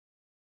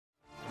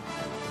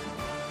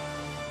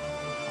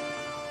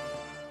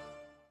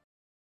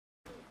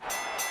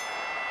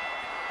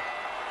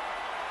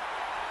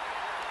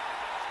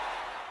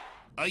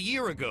A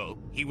year ago,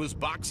 he was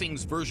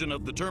boxing's version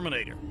of the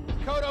Terminator.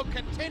 Cotto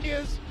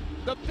continues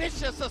the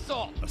vicious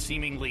assault. A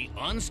seemingly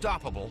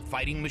unstoppable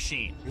fighting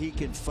machine. He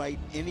can fight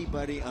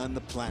anybody on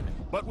the planet.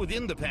 But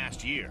within the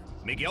past year,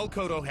 Miguel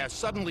Cotto has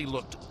suddenly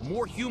looked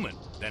more human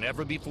than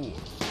ever before.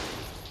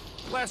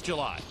 Last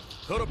July,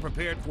 Cotto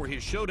prepared for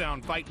his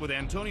showdown fight with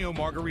Antonio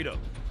Margarito,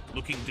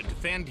 looking to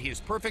defend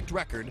his perfect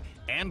record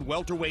and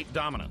welterweight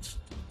dominance.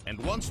 And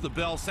once the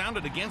bell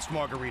sounded against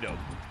Margarito,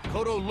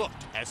 Cotto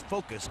looked as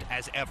focused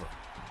as ever.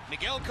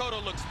 Miguel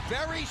Cotto looks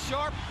very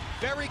sharp,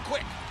 very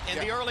quick in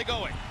the early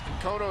going.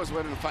 Cotto is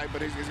winning the fight,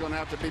 but he's going to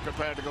have to be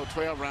prepared to go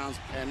 12 rounds,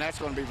 and that's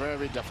going to be very,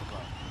 very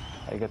difficult.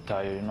 I get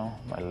tired, you know,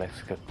 my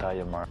legs get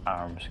tired, my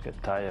arms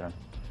get tired, and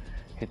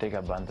he take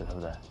advantage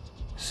of that.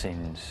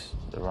 Since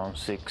around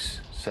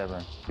 6,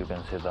 7, you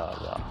can see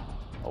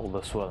all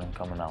the swelling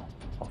coming out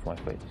of my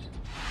face.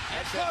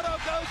 And Cotto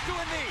goes to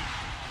a knee.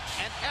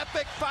 An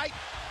epic fight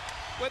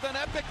with an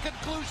epic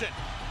conclusion.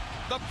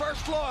 The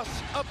first loss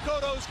of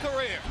Cotto's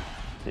career.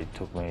 It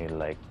took me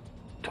like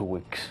 2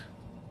 weeks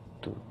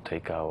to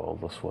take out all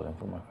the swelling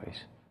from my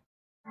face.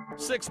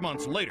 6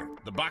 months later,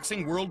 the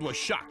boxing world was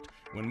shocked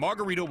when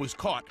Margarito was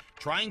caught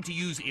trying to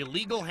use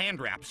illegal hand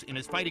wraps in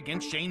his fight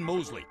against Shane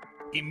Mosley.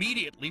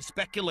 Immediately,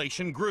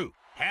 speculation grew.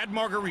 Had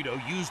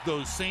Margarito used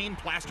those same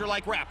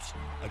plaster-like wraps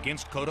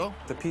against Cotto?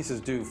 The pieces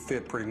do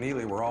fit pretty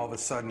neatly, where all of a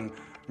sudden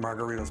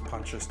Margarito's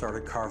punches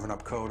started carving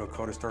up Cotto.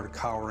 Cotto started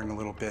cowering a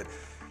little bit.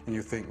 And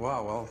you think,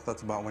 wow, well,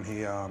 that's about when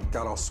he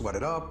got all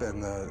sweated up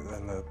and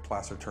the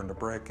plaster turned to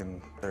brick,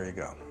 and there you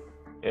go.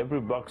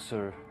 Every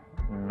boxer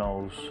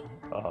knows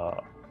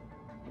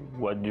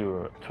what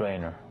your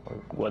trainer, or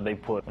what they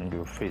put on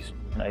your fist.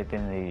 I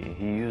think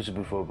he used it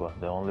before,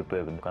 but the only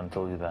people who can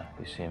tell you that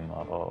is him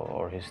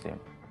or his team.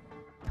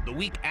 The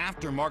week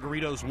after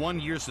Margarito's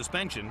 1-year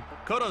suspension,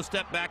 Cotto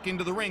stepped back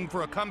into the ring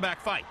for a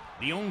comeback fight.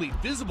 The only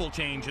visible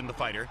change in the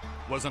fighter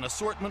was an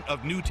assortment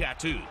of new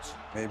tattoos.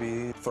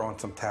 Maybe throwing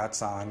some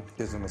tats on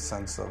gives him a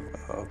sense of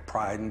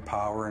pride and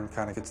power and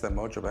kind of gets that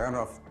mojo back. I don't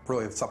know if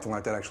really something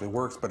like that actually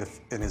works, but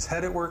if in his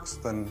head it works,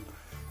 then,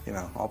 you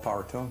know, all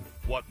power to him.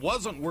 What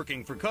wasn't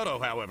working for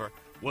Cotto, however,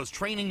 was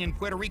training in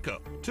Puerto Rico.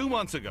 2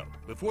 months ago,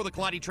 before the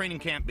Karate training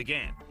camp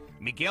began,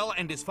 Miguel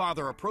and his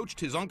father approached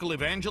his uncle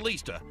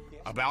Evangelista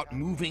about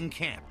moving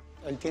camp.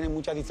 Él tiene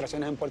muchas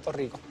distracciones en Puerto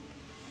Rico.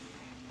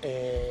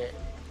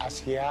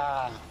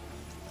 Hacía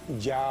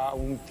ya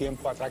un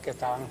tiempo atrás que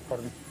estaban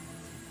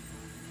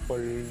por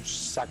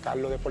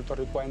sacarlo de Puerto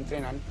Rico a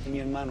entrenar. Mi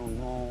hermano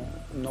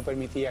no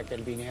permitía que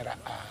él viniera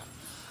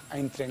a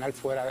entrenar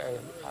fuera,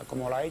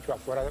 como lo ha hecho,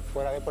 fuera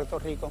de Puerto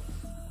Rico.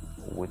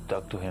 We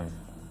talked to him,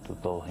 to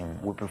tell him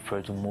we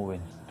prefer to move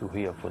to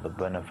here for the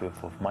benefit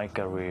of my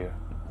career,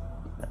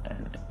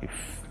 and if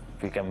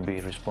he can be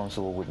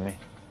responsible with me,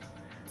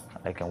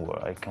 I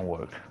can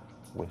work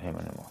with him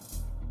anymore.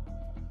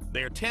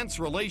 Their tense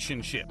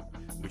relationship,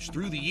 which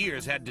through the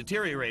years had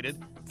deteriorated,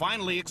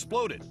 finally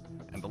exploded,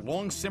 and the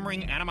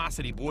long-simmering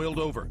animosity boiled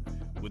over,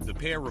 with the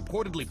pair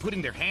reportedly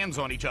putting their hands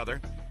on each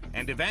other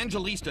and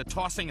Evangelista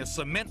tossing a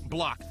cement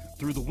block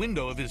through the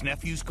window of his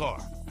nephew's car.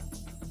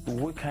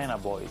 We kind of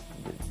avoid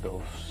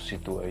those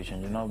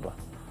situations, you know, but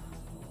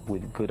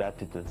with good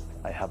attitude,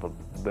 I have a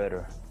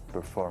better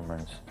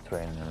performance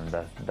training, and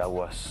that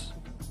was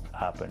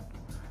happened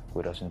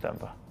with us in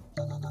Tampa.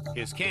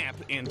 His camp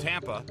in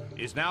Tampa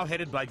is now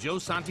headed by Joe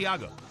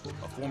Santiago,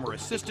 a former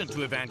assistant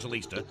to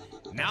Evangelista,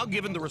 now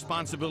given the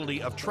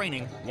responsibility of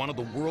training one of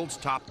the world's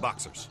top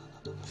boxers.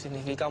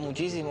 Significa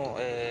muchísimo,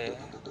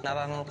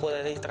 nada nos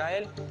puede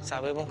distraer,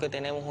 sabemos que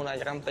tenemos una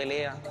gran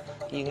pelea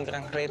y un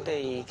gran reto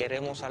y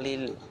queremos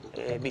salir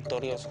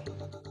victoriosos.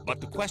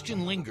 But the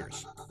question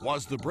lingers,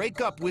 was the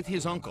breakup with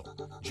his uncle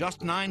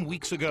just 9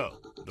 weeks ago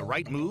the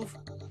right move?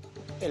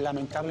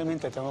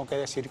 Lamentablemente tengo que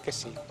decir que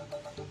sí.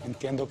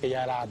 Entiendo que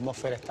ya la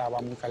atmósfera estaba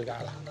muy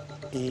cargada.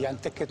 Y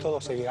antes que todo,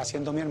 seguirá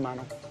siendo mi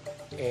hermano.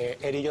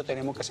 Él y yo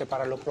tenemos que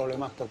separar los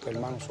problemas porque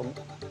hermanos somos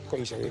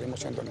y seguiremos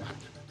siendo hermanos.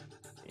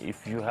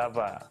 If you have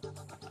a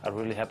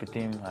really happy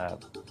team, a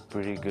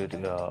pretty good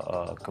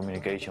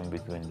communication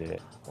between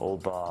all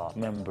the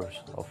members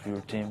of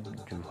your team,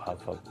 you have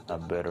a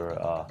better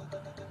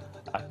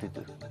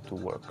attitude to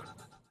work.